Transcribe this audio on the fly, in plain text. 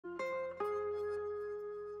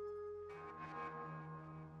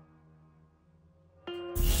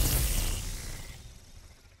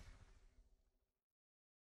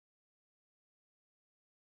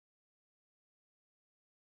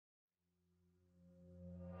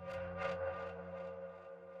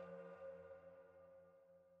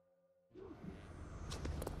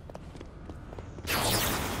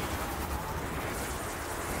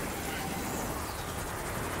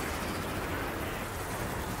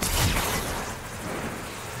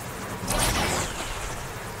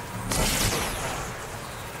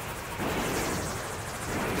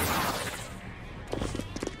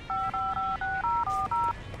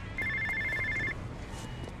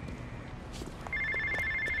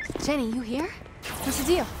Jenny, you here? What's the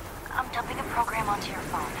deal? I'm dumping a program onto your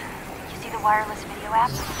phone. You see the wireless video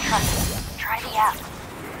app? Trust me. Try the app.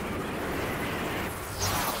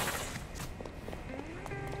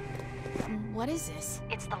 What is this?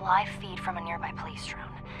 It's the live feed from a nearby police drone.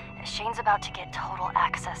 Shane's about to get total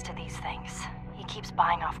access to these things. He keeps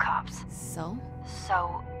buying off cops. So?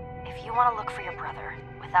 So, if you want to look for your brother,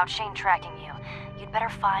 without Shane tracking you, you'd better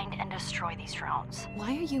find and destroy these drones.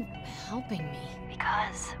 Why are you helping me?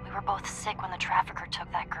 Because we were both sick when the trafficker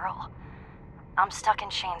took that girl. I'm stuck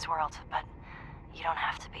in Shane's world, but you don't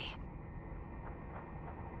have to be.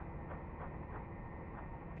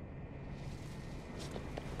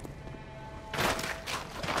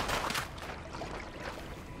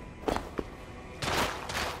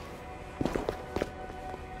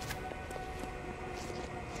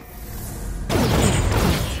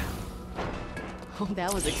 Oh,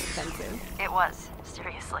 that was expensive. It was.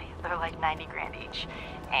 Seriously. They're like 90 grand each.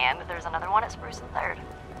 And there's another one at Spruce and 3rd.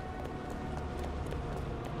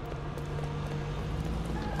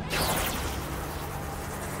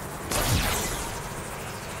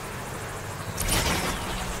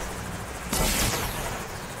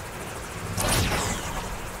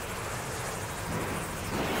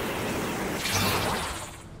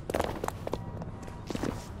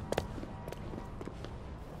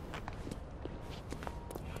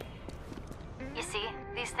 You see,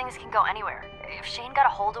 these things can go anywhere. If Shane got a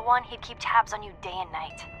hold of one, he'd keep tabs on you day and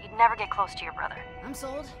night. You'd never get close to your brother. I'm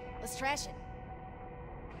sold. Let's trash it.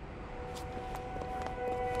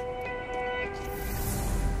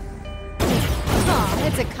 Aw,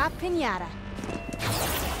 it's a cop pinata.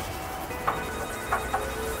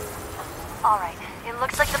 Alright, it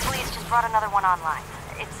looks like the police just brought another one online.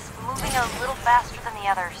 It's moving a little faster than the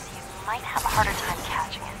others. You might have a harder time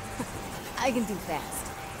catching it. I can do fast.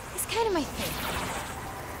 It's kind of my thing.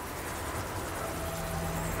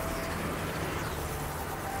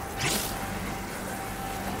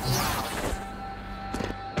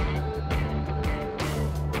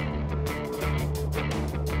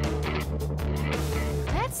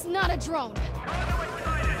 That's not a drone.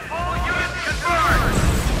 All units confirmed!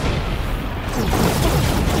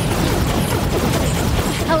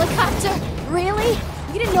 Helicopter? Really?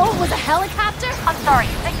 You didn't know it was a helicopter? I'm sorry,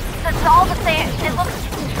 that's all the same. It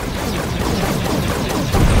looks...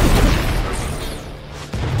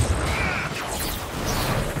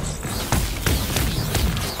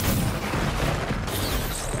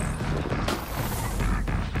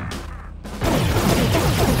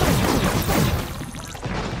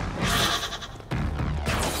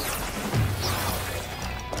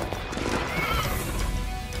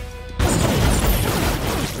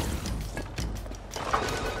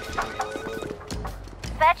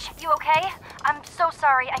 Fetch, you okay? I'm so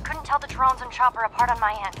sorry. I couldn't tell the drones and chopper apart on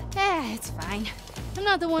my end. It's fine. I'm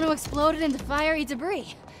not the one who exploded into fiery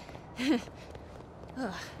debris.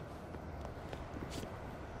 Ugh.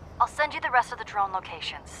 I'll send you the rest of the drone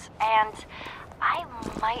locations. And I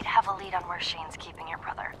might have a lead on where Shane's keeping your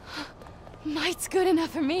brother. Might's good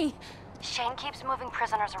enough for me. Shane keeps moving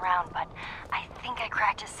prisoners around, but I think I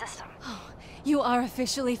cracked his system. Oh, you are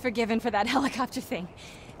officially forgiven for that helicopter thing.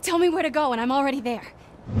 Tell me where to go and I'm already there.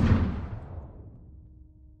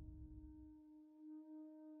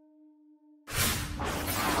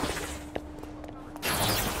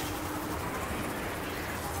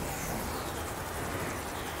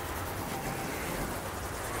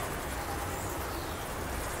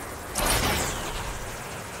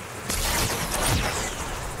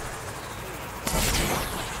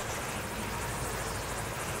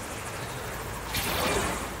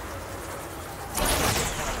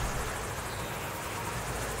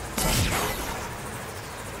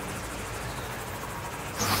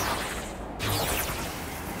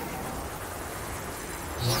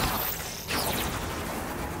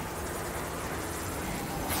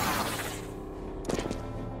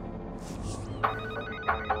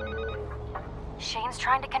 Shane's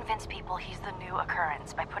trying to convince people he's the new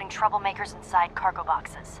occurrence by putting troublemakers inside cargo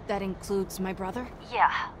boxes. That includes my brother?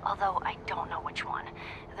 Yeah, although I don't know which one.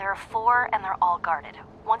 There are 4 and they're all guarded.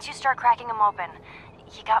 Once you start cracking them open,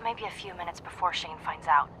 you got maybe a few minutes before Shane finds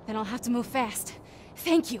out. Then I'll have to move fast.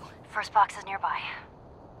 Thank you. First box is nearby.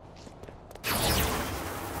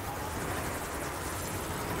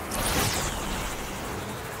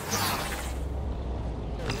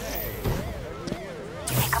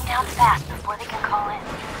 Take them down fast before they can call in.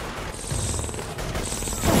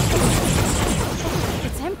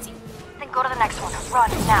 It's empty. Then go to the next one. Run,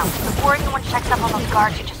 now. Before anyone checks up on those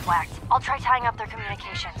guards you just whacked. I'll try tying up their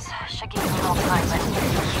communications. Should give you a little time, but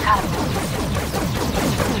you gotta move.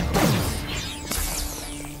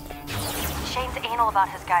 Shane's anal about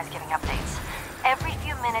his guys giving updates. Every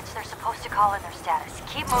few minutes, they're supposed to call in their status.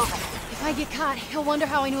 Keep moving. If I get caught, he'll wonder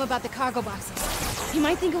how I knew about the cargo boxes. He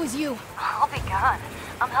might think it was you. I'll be gone.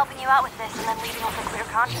 I'm helping you out with this and then leaving with a clear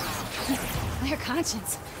conscience. Clear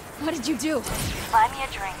conscience. What did you do? Buy me a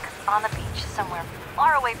drink on the beach somewhere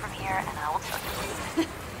far away from here, and I will tell you.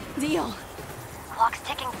 Deal. Clock's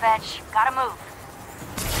ticking, Fetch. Gotta move.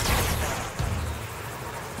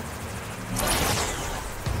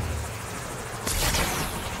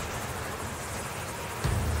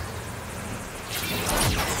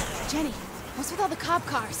 Jenny, what's with all the cop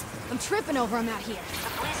cars? I'm tripping over them out here. The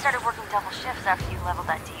police started working double shifts after you leveled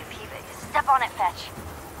that DUP base. Step on it, Fetch.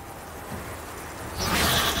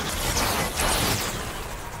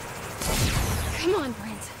 Come on,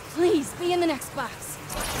 Brent. Please, be in the next box.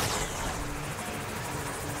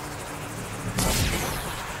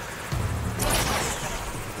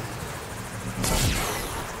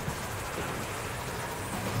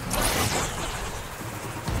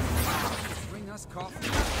 Bring us coffee.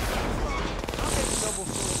 I'll get a double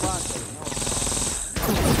full latte.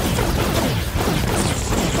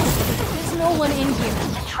 There's no one in here.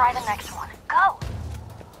 Then try the next one. Go!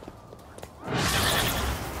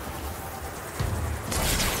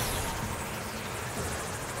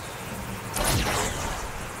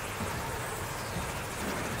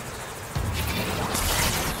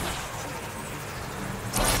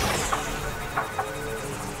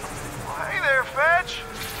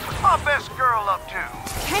 My best girl up to?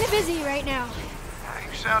 Kinda busy right now.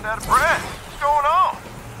 You sound out of breath. What's going on?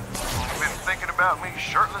 You been thinking about me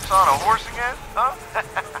shirtless on a horse again, huh? I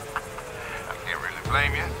can't really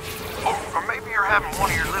blame you. Or maybe you're having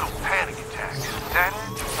one of your little panic attacks. That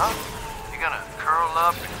it? Huh? You gonna curl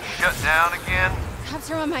up and shut down again? Cops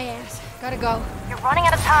are on my ass. Gotta go. You're running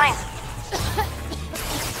out of time.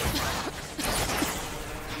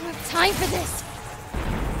 I don't have time for this.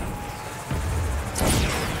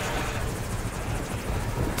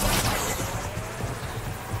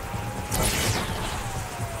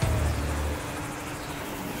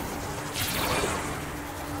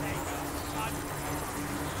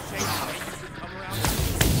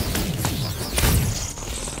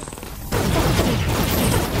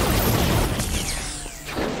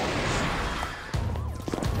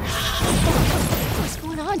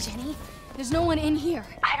 Jenny. There's no one in here.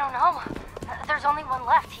 I don't know. There's only one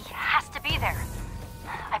left. He has to be there.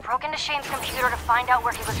 I broke into Shane's computer to find out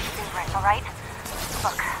where he was keeping Brent, all right?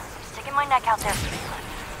 Look, I'm sticking my neck out there for you.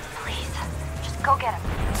 Please, just go get him.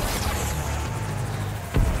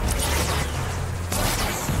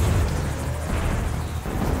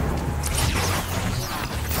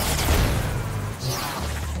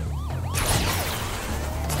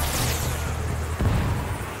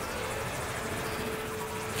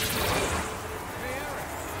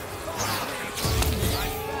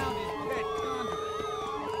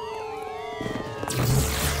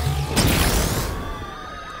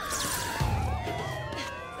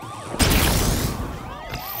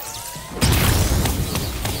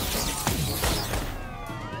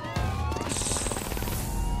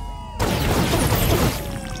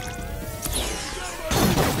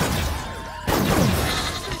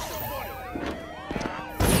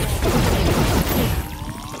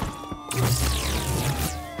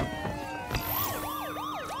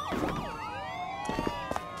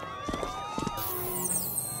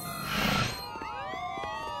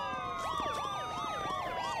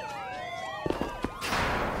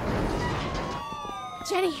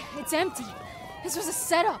 Jenny, it's empty. This was a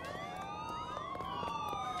setup.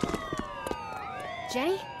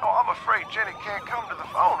 Jenny? Oh, I'm afraid Jenny can't come to the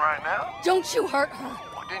phone right now. Don't you hurt her.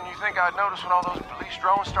 Well, didn't you think I'd notice when all those police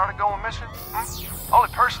drones started going missing? Only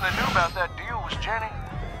person that knew about that deal was Jenny.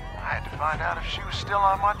 I had to find out if she was still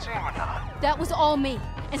on my team or not. That was all me.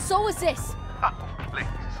 And so was this. Oh, please.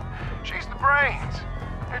 She's the brains.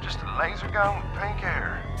 You're just a laser gun with pink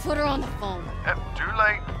hair. Put her on the phone. Yep, too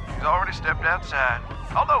late. She's already stepped outside.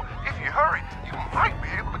 Although, if you hurry, you might be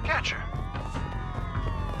able to catch her.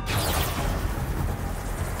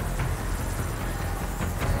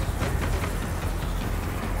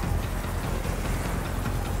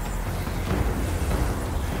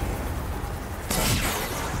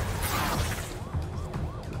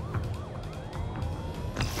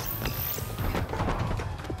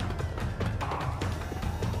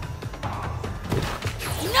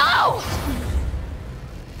 No!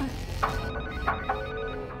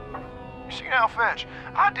 You see now, Fetch,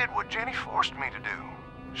 I did what Jenny forced me to do.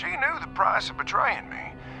 She knew the price of betraying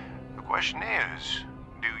me. The question is,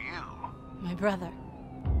 do you? My brother.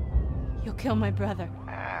 You'll kill my brother.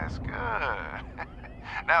 That's good.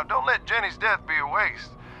 Now, don't let Jenny's death be a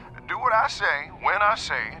waste. Do what I say, when I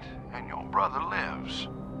say it, and your brother lives.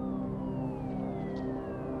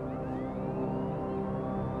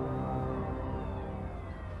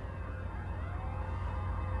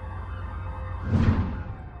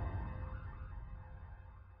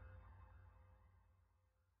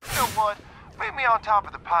 You know what? Meet me on top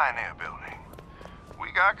of the Pioneer building.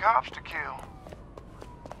 We got cops to kill.